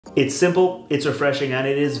It's simple, it's refreshing, and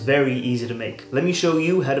it is very easy to make. Let me show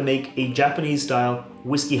you how to make a Japanese style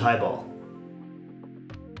whiskey highball.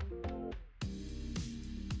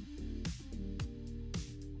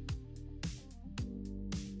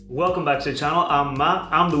 Welcome back to the channel. I'm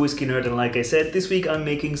Matt, I'm the whiskey nerd, and like I said, this week I'm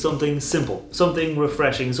making something simple, something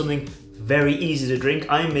refreshing, something very easy to drink.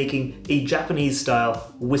 I'm making a Japanese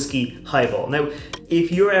style whiskey highball. Now,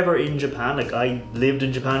 if you're ever in Japan, like I lived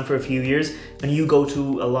in Japan for a few years, and you go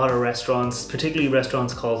to a lot of restaurants, particularly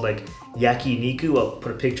restaurants called like yakiniku, I'll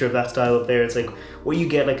put a picture of that style up there. It's like where you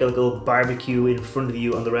get like a little barbecue in front of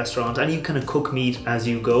you on the restaurant and you kind of cook meat as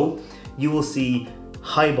you go. You will see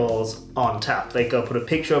highballs on tap. Like I'll put a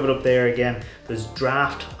picture of it up there again. There's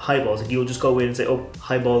draft highballs. Like you'll just go in and say, oh,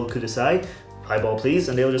 highball kudasai, highball please,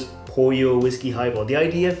 and they'll just pour you a whiskey highball. The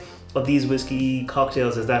idea of these whiskey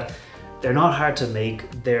cocktails is that they're not hard to make,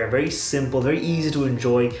 they're very simple, very easy to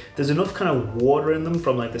enjoy. There's enough kind of water in them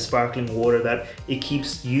from like the sparkling water that it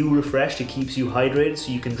keeps you refreshed, it keeps you hydrated,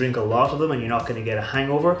 so you can drink a lot of them and you're not going to get a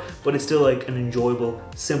hangover, but it's still like an enjoyable,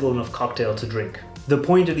 simple enough cocktail to drink. The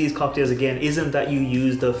point of these cocktails again isn't that you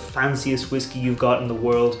use the fanciest whiskey you've got in the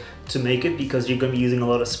world to make it, because you're going to be using a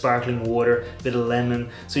lot of sparkling water, a bit of lemon,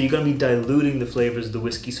 so you're going to be diluting the flavors of the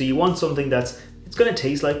whiskey. So you want something that's it's going to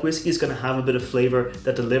taste like whiskey, it's going to have a bit of flavor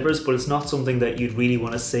that delivers, but it's not something that you'd really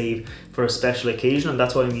want to save for a special occasion, and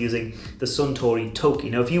that's why I'm using the Suntory Toki.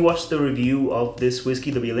 Now, if you watch the review of this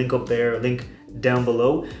whiskey, there'll be a link up there, a link down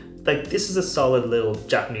below. Like, this is a solid little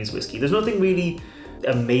Japanese whiskey. There's nothing really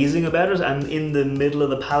amazing about it, and in the middle of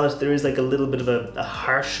the palate there is like a little bit of a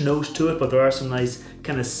harsh note to it, but there are some nice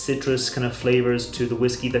kind of citrus kind of flavors to the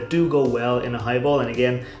whiskey that do go well in a highball. And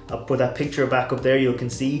again, I'll put that picture back up there. You can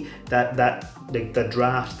see that like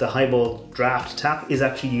the highball draft tap is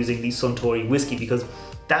actually using the Suntory whiskey, because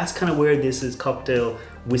that's kind of where this is cocktail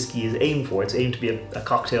whiskey is aimed for. It's aimed to be a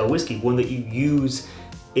cocktail whiskey, one that you use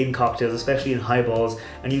in cocktails, especially in highballs,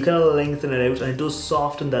 and you kind of lengthen it out, and it does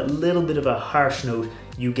soften that little bit of a harsh note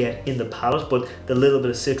you get in the palate, but the little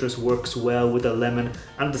bit of citrus works well with the lemon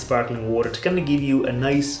and the sparkling water to kind of give you a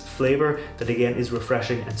nice flavor that again is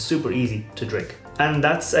refreshing and super easy to drink. And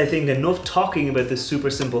that's, I think, enough talking about this super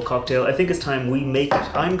simple cocktail. I think it's time we make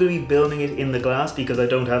it. I'm going to be building it in the glass because I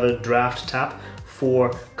don't have a draft tap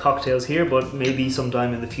for cocktails here, but maybe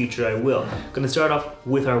sometime in the future I will. I'm going to start off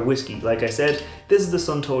with our whiskey. Like I said, this is the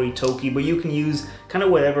Suntory Toki, but you can use kind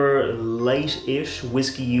of whatever light-ish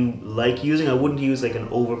whiskey you like using. I wouldn't use like an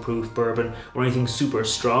overproof bourbon or anything super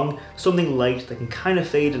strong. Something light that can kind of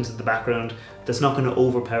fade into the background that's not going to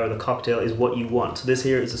overpower the cocktail is what you want. So this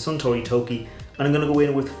here is the Suntory Toki, and I'm going to go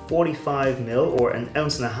in with 45ml or an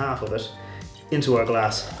ounce and a half of it into our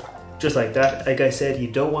glass. Just like that. Like I said, you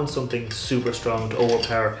don't want something super strong to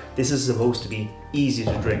overpower. This is supposed to be easy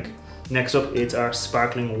to drink. Next up, it's our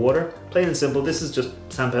sparkling water. Plain and simple, this is just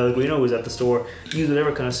San Pellegrino. It was at the store. Use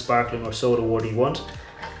whatever kind of sparkling or soda water you want.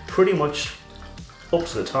 Pretty much up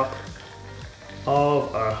to the top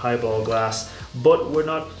of our highball glass, but we're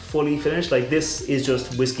not fully finished. Like, this is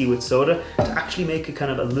just whiskey with soda. To actually make it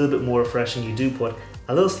kind of a little bit more refreshing, you do put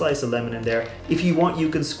a little slice of lemon in there. If you want, you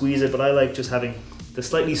can squeeze it, but I like just having the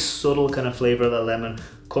slightly subtle kind of flavor of that lemon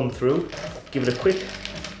come through. Give it a quick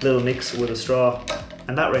little mix with a straw,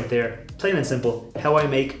 and that right there, plain and simple, how I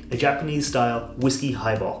make a Japanese style whiskey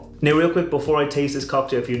highball. Now real quick, before I taste this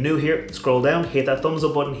cocktail, if you're new here, scroll down, hit that thumbs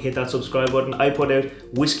up button, hit that subscribe button. I put out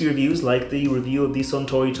whiskey reviews like the review of the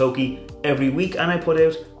Suntory Toki every week, and I put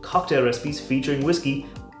out cocktail recipes featuring whiskey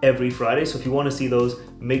every Friday, so if you want to see those,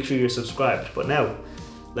 make sure you're subscribed. But now,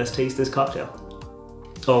 let's taste this cocktail.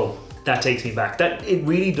 Oh, that takes me back. That it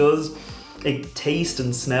really does, like, taste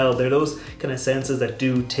and smell. They're those kind of senses that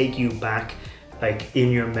do take you back, like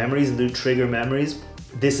in your memories, and do trigger memories.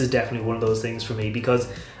 This is definitely one of those things for me, because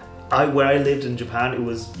where I lived in Japan, it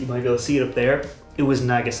was, you might be able to see it up there, it was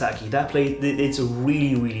Nagasaki. That place, it's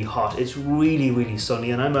really, really hot. It's really, really sunny,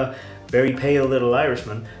 and I'm a very pale little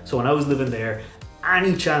Irishman. So when I was living there,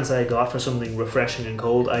 any chance I got for something refreshing and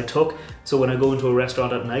cold, I took. So when I go into a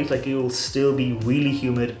restaurant at night, like, it will still be really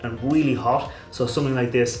humid and really hot. So something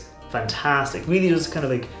like this, fantastic. Really just kind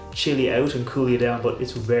of like chill you out and cool you down, but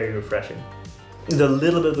it's very refreshing. The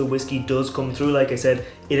little bit of the whiskey does come through. Like I said,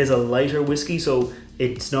 it is a lighter whiskey, so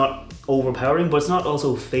it's not overpowering, but it's not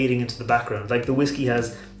also fading into the background. Like, the whiskey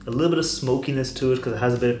has a little bit of smokiness to it because it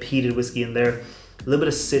has a bit of peated whiskey in there. A little bit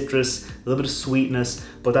of citrus, a little bit of sweetness,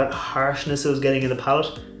 but that harshness I was getting in the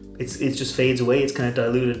palate, it just fades away. It's kind of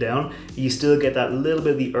diluted down. You still get that little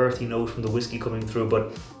bit of the earthy note from the whiskey coming through,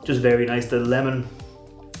 but just very nice. The lemon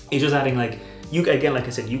is just adding like You again, like I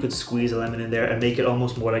said, you could squeeze a lemon in there and make it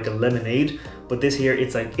almost more like a lemonade, but this here,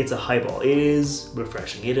 it's a highball. It is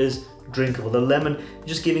refreshing, it is drinkable. The lemon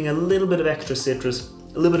just giving a little bit of extra citrus,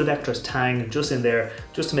 a little bit of extra tang just in there,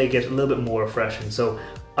 just to make it a little bit more refreshing. So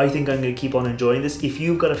I think I'm going to keep on enjoying this. If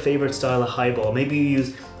you've got a favorite style of highball, maybe you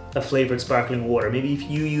use a flavored sparkling water, maybe if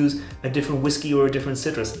you use a different whiskey or a different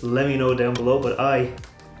citrus, let me know down below, but I'm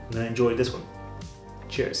gonna enjoy this one.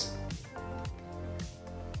 Cheers.